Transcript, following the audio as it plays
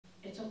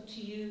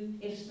to you.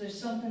 If there's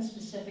something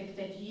specific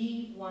that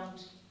you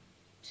want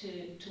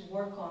to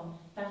work on,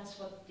 that's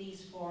what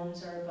these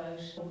forums are about.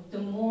 The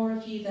more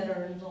of you that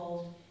are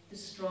involved, the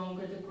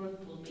stronger the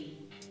group will be.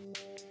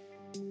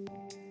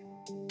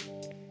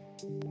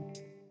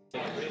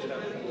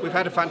 We've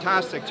had a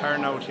fantastic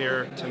turnout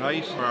here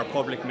tonight for our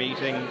public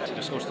meeting to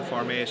discuss the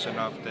formation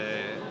of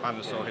the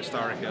Ballinasloe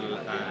Historical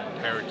and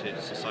Heritage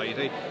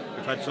Society.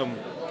 We've had some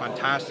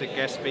fantastic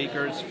guest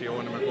speakers: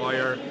 Fiona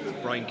Maguire,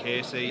 Brian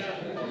Casey,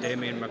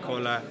 Damien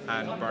McCullough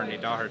and Bernie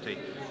Doherty.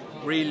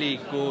 Really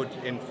good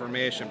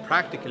information,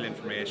 practical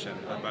information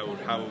about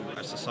how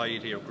a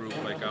society or group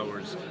like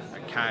ours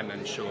can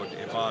and should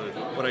evolve.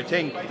 But I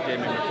think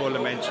Damien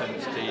McCullough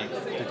mentioned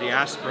the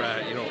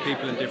diaspora, you know,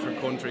 people in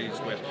different countries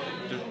with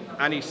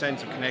any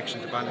sense of connection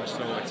to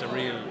Ballinasloe. It's a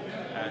real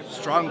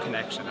strong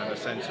connection and a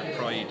sense of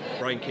pride.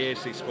 Brian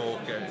Casey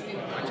spoke,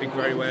 I think,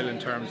 very well in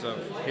terms of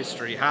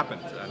history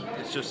happened, and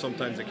it's just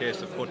sometimes a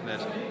case of putting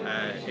it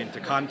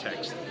into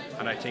context.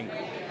 And I think,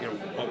 you know,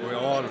 what we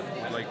all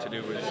would like to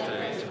do is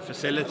to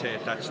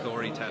facilitate that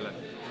storytelling.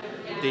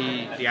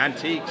 The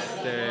antiques,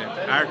 the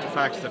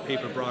artefacts that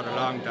people brought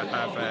along that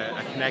have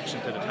a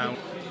connection to the town.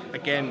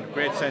 Again,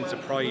 great sense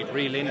of pride,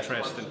 real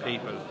interest in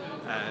people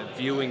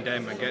viewing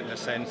them and getting a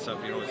sense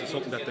of, you know, is it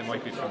something that they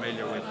might be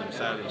familiar with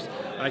themselves.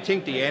 And I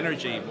think the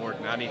energy, more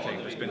than anything,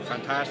 there's been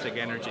fantastic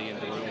energy in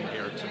the room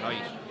here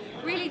tonight.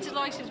 Really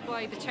delighted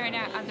by the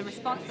turnout and the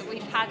response that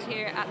we've had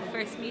here at the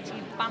first meeting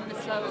of the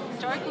Ballinasloe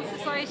Historical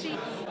Society.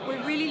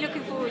 We're really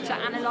looking forward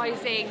to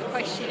analysing the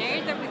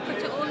questionnaire that we've put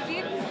to all of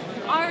you.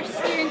 Our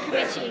steering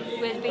committee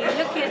will be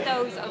looking at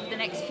those over the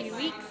next few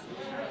weeks,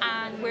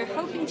 and we're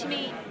hoping to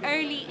meet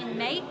early in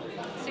May,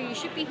 so you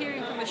should be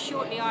hearing from us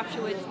shortly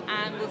afterwards,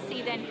 and we'll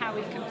see then how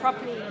we can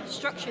properly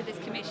structure this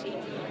committee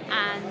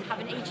and have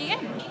an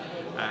AGM.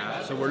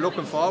 So we're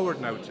looking forward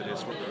now to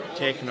this. We're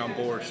taking on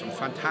board some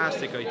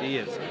fantastic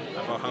ideas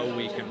about how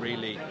we can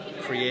really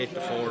create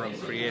the forum,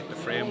 create the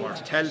framework,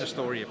 to tell the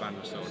story of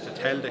Ballinasloe, to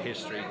tell the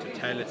history, to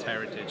tell its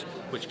heritage,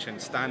 which can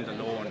stand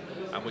alone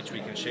and which we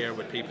can share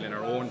with people in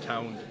our own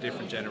town,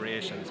 different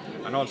generations,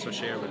 and also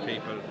share with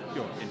people,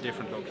 you know, in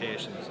different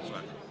locations as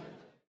well.